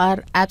these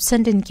are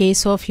absent in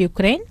case of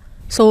Ukraine.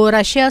 So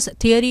Russia's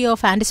theory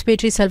of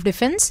anticipatory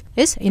self-defense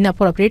is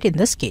inappropriate in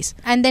this case.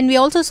 And then we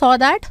also saw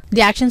that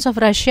the actions of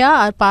Russia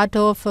are part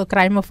of a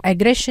crime of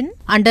aggression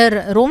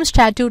under Rome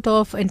Statute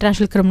of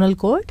International Criminal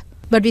Court.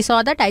 But we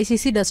saw that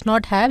ICC does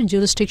not have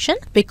jurisdiction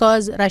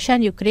because Russia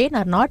and Ukraine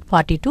are not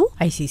party to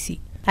ICC.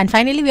 And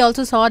finally, we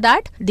also saw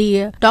that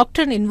the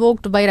doctrine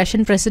invoked by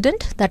Russian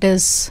president, that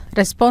is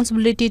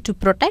responsibility to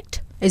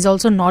protect, is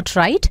also not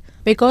right,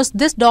 because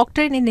this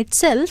doctrine in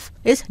itself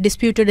is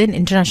disputed in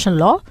international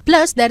law.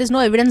 Plus, there is no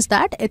evidence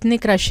that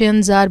ethnic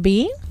Russians are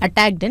being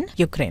attacked in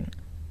Ukraine.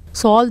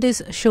 So all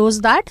this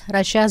shows that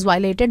Russia has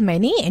violated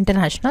many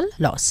international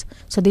laws.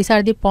 So these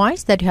are the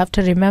points that you have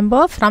to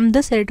remember from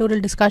this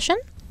editorial discussion.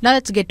 Now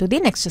let's get to the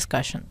next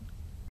discussion.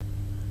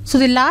 So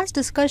the last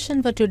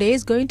discussion for today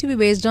is going to be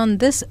based on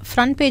this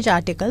front page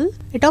article.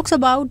 It talks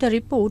about the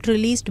report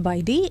released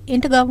by the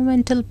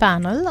Intergovernmental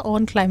Panel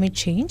on Climate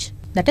Change,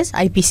 that is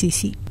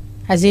IPCC.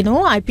 As you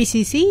know,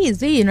 IPCC is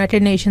the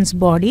United Nations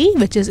body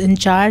which is in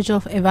charge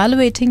of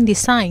evaluating the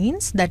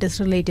science that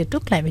is related to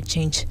climate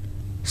change.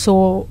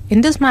 So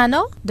in this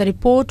manner, the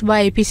report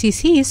by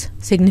IPCC is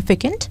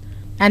significant,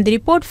 and the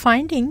report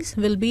findings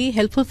will be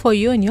helpful for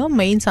you in your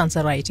mains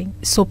answer writing.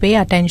 So pay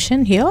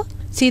attention here.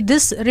 See,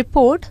 this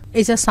report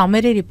is a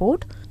summary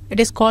report. It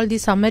is called the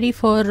Summary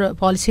for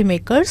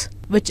Policymakers,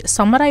 which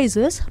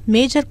summarizes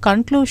major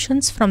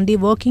conclusions from the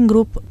working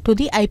group to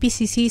the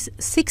IPCC's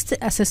 6th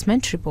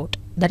assessment report,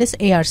 that is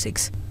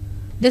AR6.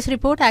 This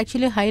report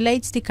actually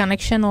highlights the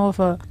connection of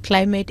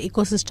climate,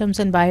 ecosystems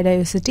and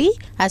biodiversity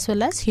as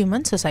well as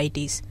human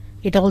societies.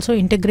 It also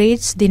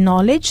integrates the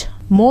knowledge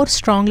more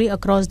strongly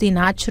across the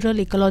natural,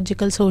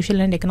 ecological, social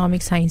and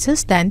economic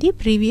sciences than the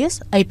previous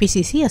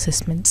IPCC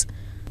assessments.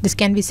 This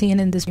can be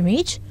seen in this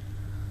image.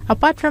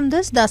 Apart from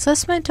this, the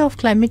assessment of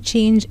climate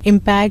change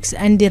impacts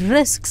and the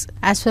risks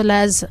as well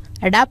as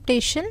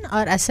adaptation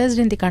are assessed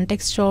in the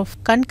context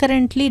of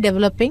concurrently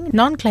developing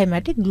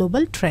non-climatic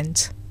global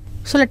trends.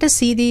 So let us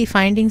see the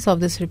findings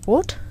of this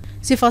report.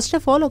 See, first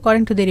of all,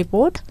 according to the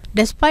report,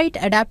 despite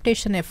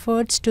adaptation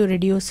efforts to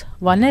reduce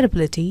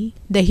vulnerability,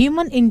 the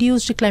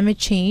human-induced climate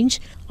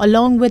change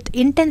along with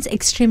intense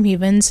extreme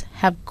events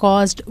have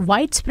caused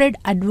widespread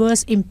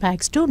adverse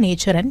impacts to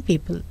nature and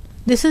people.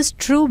 This is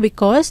true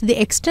because the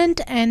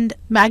extent and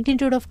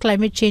magnitude of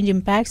climate change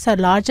impacts are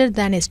larger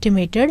than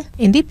estimated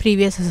in the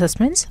previous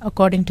assessments,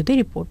 according to the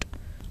report.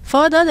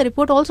 Further, the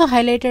report also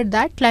highlighted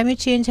that climate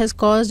change has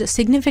caused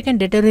significant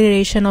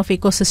deterioration of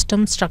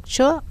ecosystem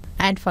structure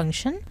and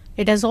function.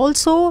 It has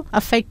also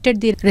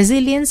affected the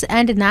resilience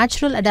and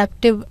natural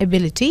adaptive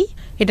ability.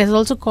 It has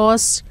also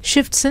caused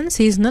shifts in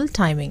seasonal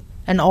timing,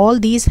 and all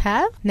these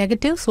have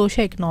negative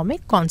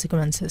socio-economic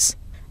consequences.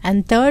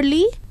 And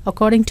thirdly,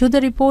 according to the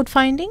report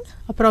finding,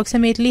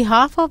 approximately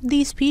half of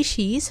these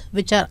species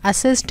which are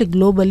assessed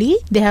globally,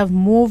 they have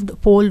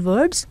moved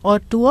polewards or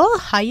to a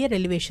higher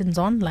elevations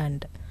on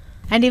land.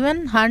 And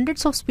even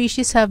hundreds of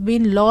species have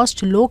been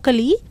lost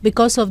locally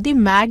because of the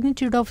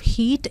magnitude of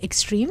heat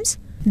extremes.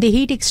 The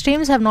heat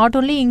extremes have not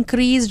only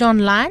increased on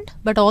land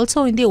but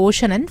also in the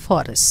ocean and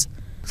forests.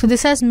 So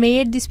this has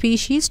made the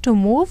species to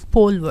move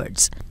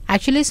polewards.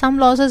 Actually, some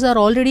losses are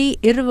already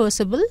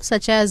irreversible,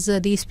 such as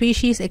the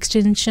species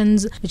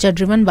extinctions which are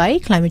driven by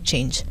climate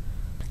change.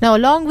 Now,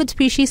 along with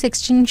species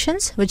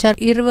extinctions which are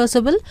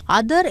irreversible,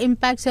 other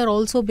impacts are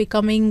also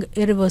becoming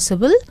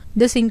irreversible.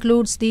 This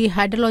includes the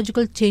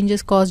hydrological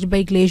changes caused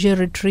by glacier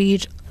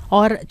retreat,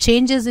 or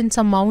changes in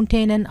some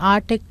mountain and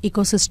Arctic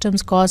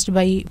ecosystems caused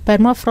by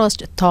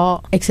permafrost thaw,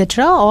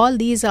 etc. All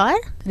these are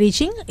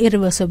reaching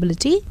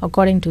irreversibility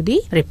according to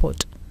the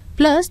report.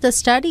 Plus, the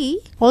study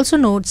also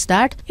notes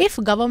that if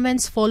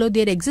governments follow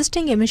their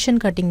existing emission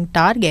cutting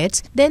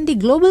targets, then the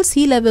global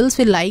sea levels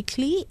will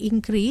likely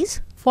increase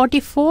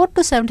 44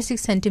 to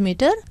 76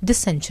 centimeter this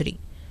century.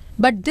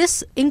 But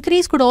this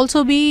increase could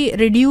also be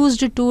reduced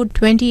to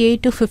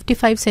 28 to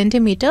 55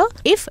 centimeter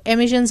if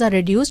emissions are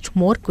reduced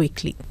more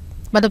quickly.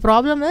 But the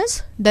problem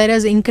is there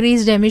is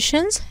increased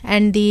emissions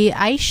and the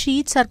ice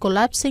sheets are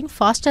collapsing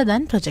faster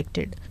than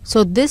projected.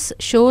 So this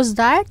shows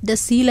that the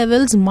sea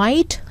levels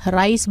might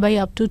rise by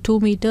up to 2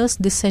 meters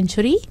this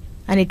century,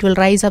 and it will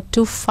rise up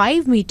to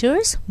 5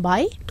 meters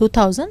by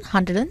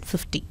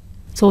 2150.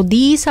 So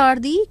these are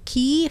the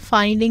key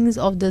findings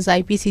of this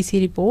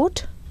IPCC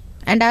report.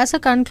 And as a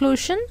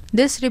conclusion,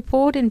 this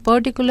report in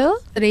particular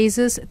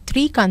raises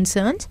 3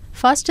 concerns.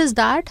 First is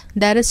that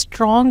there is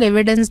strong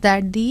evidence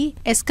that the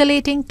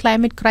escalating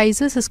climate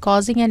crisis is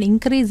causing an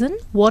increase in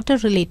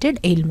water-related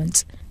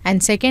ailments.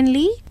 And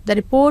secondly, the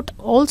report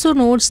also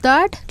notes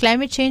that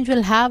climate change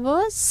will have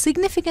a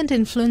significant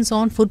influence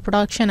on food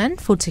production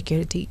and food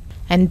security.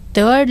 And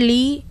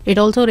thirdly, it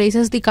also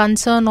raises the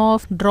concern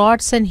of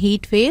droughts and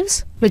heat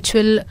waves, which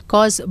will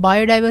cause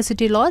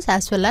biodiversity loss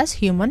as well as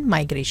human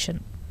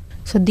migration.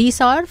 So these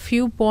are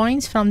few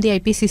points from the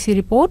IPCC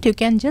report. You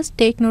can just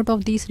take note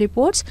of these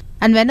reports,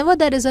 and whenever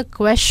there is a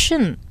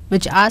question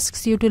which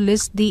asks you to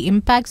list the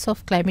impacts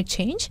of climate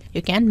change,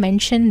 you can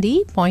mention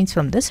the points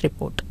from this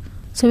report.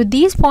 So with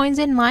these points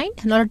in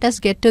mind, now let us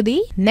get to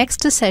the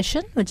next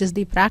session, which is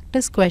the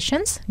practice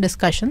questions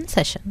discussion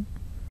session.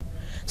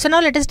 So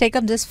now let us take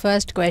up this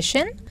first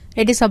question.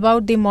 It is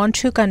about the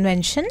Montreux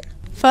Convention.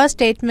 First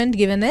statement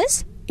given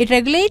is, it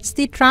regulates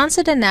the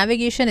transit and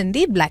navigation in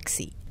the Black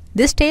Sea.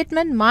 This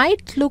statement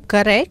might look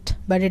correct,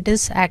 but it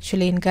is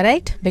actually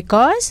incorrect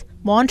because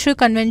Montreux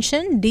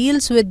Convention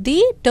deals with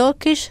the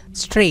Turkish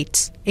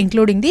Straits,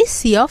 including the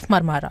Sea of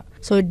Marmara.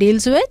 So it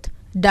deals with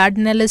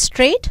Dardanelles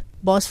Strait,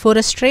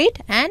 Bosphorus Strait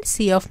and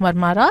Sea of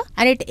Marmara,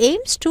 and it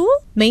aims to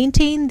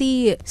maintain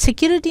the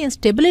security and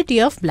stability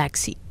of Black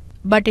Sea.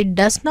 But it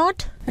does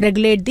not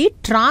regulate the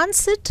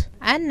transit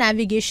and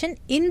navigation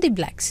in the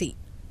Black Sea.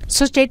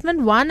 So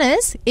statement 1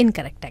 is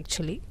incorrect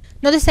actually.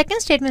 Now the second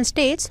statement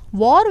states,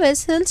 war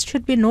vessels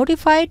should be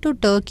notified to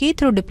Turkey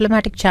through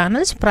diplomatic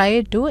channels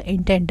prior to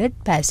intended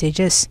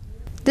passages.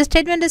 This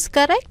statement is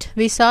correct.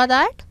 We saw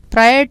that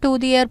prior to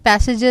their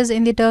passages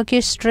in the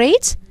Turkish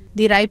Straits,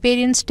 the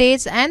riparian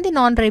states and the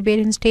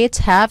non-riparian states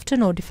have to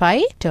notify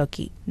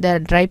Turkey.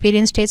 The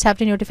riparian states have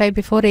to notify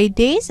before 8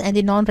 days and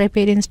the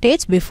non-riparian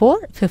states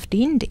before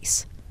 15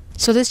 days.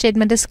 So this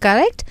statement is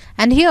correct,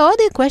 and here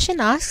the question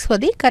asks for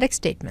the correct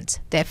statements.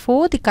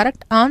 Therefore, the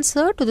correct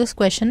answer to this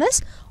question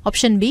is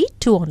option B,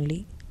 2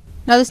 only.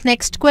 Now this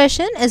next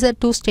question is a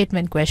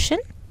 2-statement question,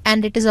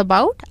 and it is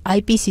about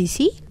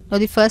IPCC. Now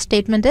the first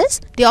statement is,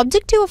 the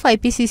objective of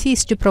IPCC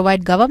is to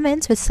provide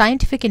governments with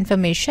scientific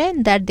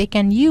information that they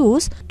can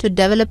use to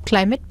develop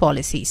climate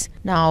policies.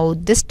 Now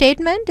this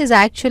statement is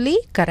actually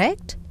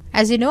correct.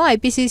 As you know,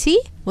 IPCC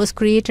was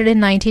created in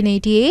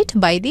 1988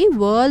 by the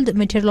World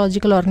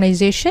Meteorological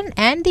Organization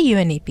and the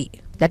UNEP,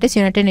 that is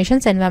United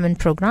Nations Environment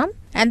Programme,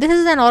 and this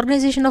is an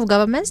organization of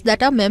governments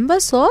that are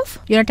members of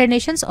United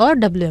Nations or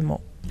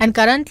WMO. And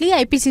currently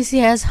IPCC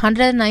has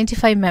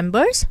 195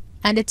 members,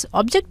 and its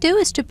objective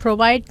is to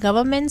provide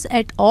governments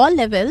at all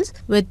levels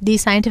with the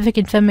scientific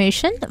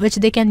information which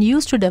they can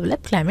use to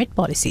develop climate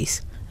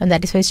policies. And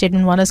that is why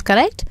statement 1 is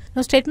correct.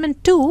 Now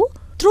statement 2,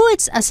 through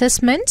its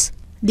assessments,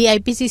 the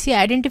IPCC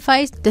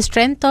identifies the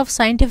strength of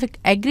scientific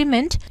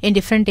agreement in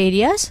different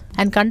areas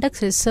and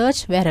conducts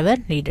research wherever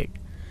needed.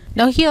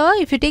 Now here,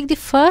 if you take the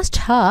first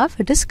half,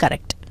 it is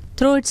correct.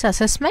 Through its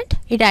assessment,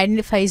 it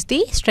identifies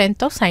the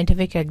strength of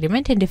scientific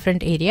agreement in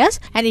different areas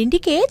and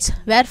indicates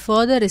where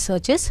further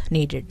research is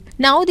needed.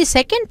 Now the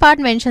second part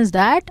mentions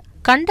that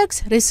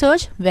conducts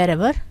research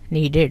wherever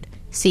needed.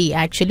 See,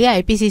 actually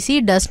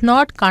IPCC does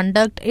not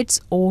conduct its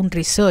own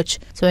research.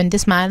 So in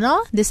this manner,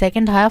 the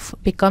second half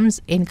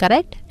becomes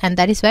incorrect, and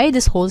that is why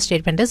this whole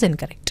statement is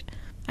incorrect.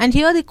 And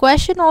here the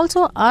question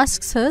also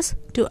asks us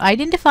to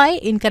identify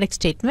incorrect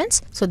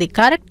statements. So the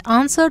correct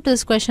answer to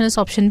this question is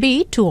option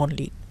B, 2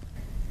 only.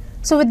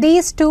 So with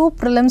these 2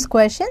 prelims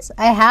questions,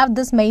 I have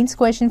this mains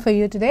question for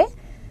you today.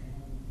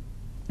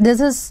 This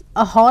is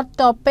a hot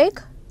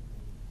topic.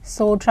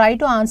 So try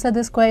to answer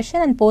this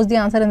question and post the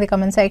answer in the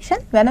comment section.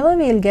 Whenever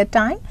we will get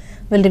time,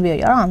 we'll review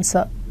your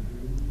answer.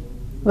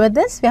 With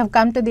this, we have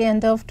come to the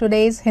end of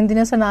today's Hindi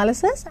News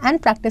analysis and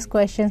practice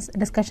questions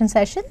discussion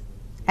session.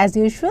 As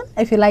usual,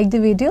 if you like the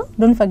video,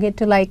 don't forget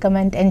to like,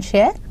 comment and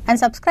share, and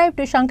subscribe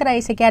to Shankar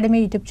IAS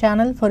Academy YouTube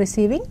channel for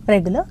receiving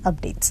regular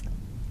updates.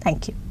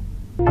 Thank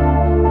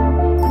you.